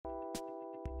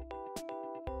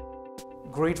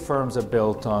Great firms are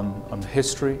built on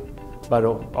history, but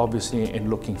obviously in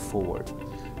looking forward.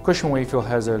 Cushman Wakefield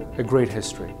has a great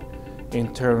history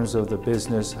in terms of the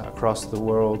business across the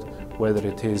world, whether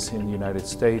it is in the United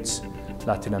States,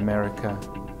 Latin America,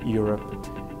 Europe,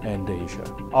 and Asia.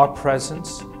 Our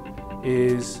presence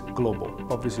is global.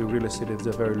 Obviously, real estate is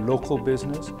a very local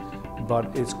business,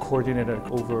 but it's coordinated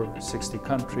over 60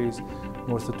 countries,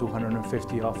 north of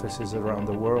 250 offices around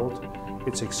the world.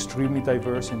 It's extremely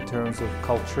diverse in terms of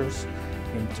cultures,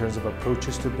 in terms of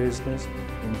approaches to business,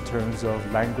 in terms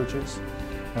of languages.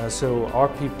 So our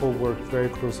people work very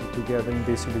closely together in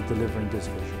basically delivering this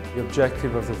vision. The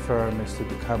objective of the firm is to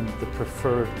become the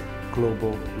preferred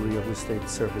global real estate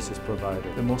services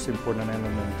provider. The most important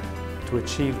element to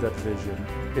achieve that vision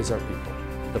is our people,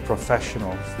 the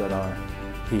professionals that are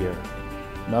here,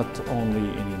 not only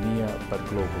in EMEA, but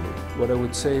globally. What I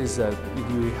would say is that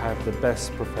we have the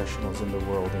best professionals in the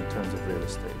world in terms of real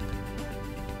estate.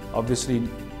 Obviously,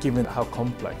 given how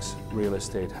complex real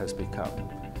estate has become,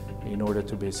 in order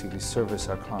to basically service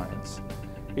our clients,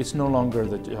 it's no longer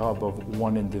the job of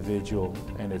one individual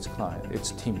and its client,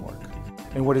 it's teamwork.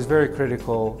 And what is very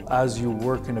critical as you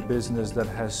work in a business that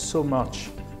has so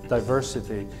much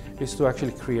diversity is to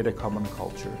actually create a common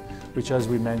culture, which, as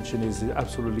we mentioned, is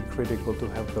absolutely critical to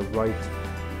have the right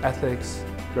ethics,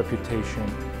 reputation,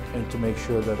 and to make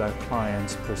sure that our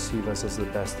clients perceive us as the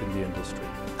best in the industry.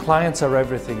 Clients are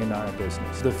everything in our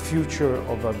business. The future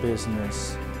of our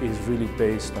business is really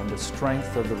based on the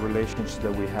strength of the relationships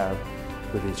that we have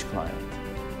with each client.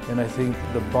 And I think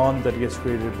the bond that gets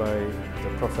created by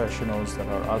the professionals that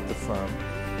are at the firm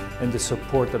and the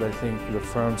support that I think the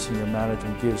firm's senior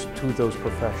management gives to those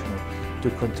professionals to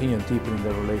continue deepening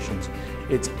their relations,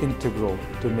 it's integral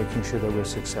to making sure that we're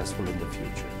successful in the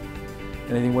future.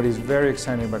 And I think what is very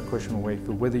exciting about Cushman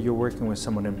Wakefield, whether you're working with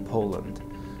someone in Poland,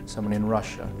 someone in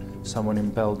Russia, someone in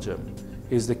Belgium,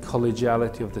 is the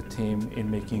collegiality of the team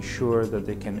in making sure that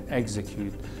they can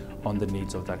execute on the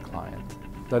needs of that client.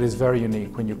 That is very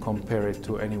unique when you compare it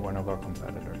to any one of our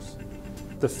competitors.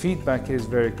 The feedback is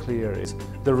very clear, is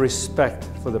the respect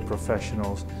for the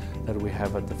professionals that we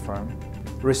have at the firm,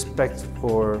 respect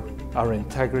for our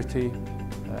integrity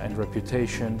and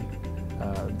reputation,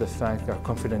 the fact our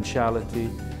confidentiality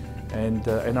and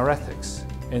our ethics.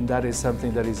 And that is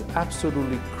something that is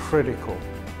absolutely critical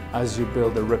as you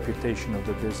build a reputation of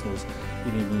the business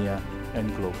in EMEA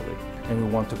and globally. And we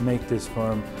want to make this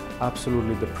firm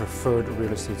absolutely the preferred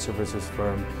real estate services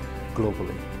firm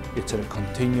globally. It's a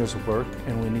continuous work,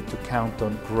 and we need to count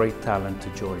on great talent to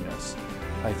join us.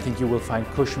 I think you will find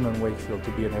Cushman Wakefield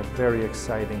to be in a very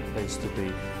exciting place to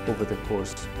be over the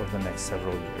course of the next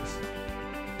several years.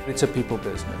 It's a people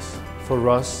business. For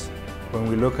us, when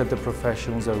we look at the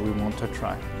professionals that we want to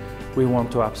attract, we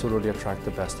want to absolutely attract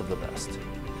the best of the best.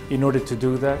 In order to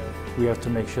do that, we have to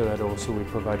make sure that also we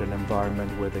provide an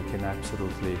environment where they can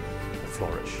absolutely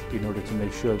flourish, in order to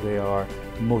make sure they are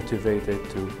motivated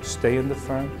to stay in the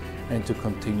firm and to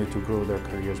continue to grow their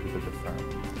careers within the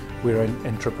firm. We're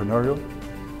entrepreneurial,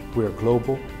 we're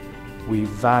global, we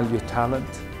value talent,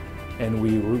 and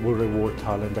we will reward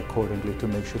talent accordingly to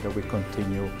make sure that we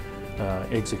continue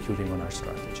executing on our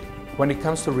strategy. When it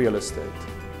comes to real estate,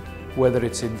 whether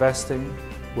it's investing,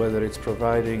 whether it's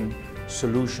providing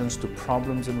solutions to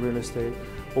problems in real estate,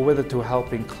 or whether to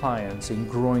helping clients in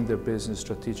growing their business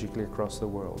strategically across the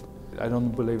world, I don't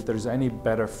believe there's any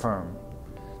better firm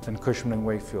than Cushman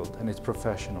Wakefield and its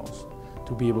professionals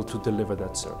to be able to deliver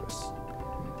that service.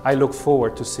 I look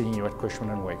forward to seeing you at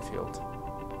Cushman Wakefield.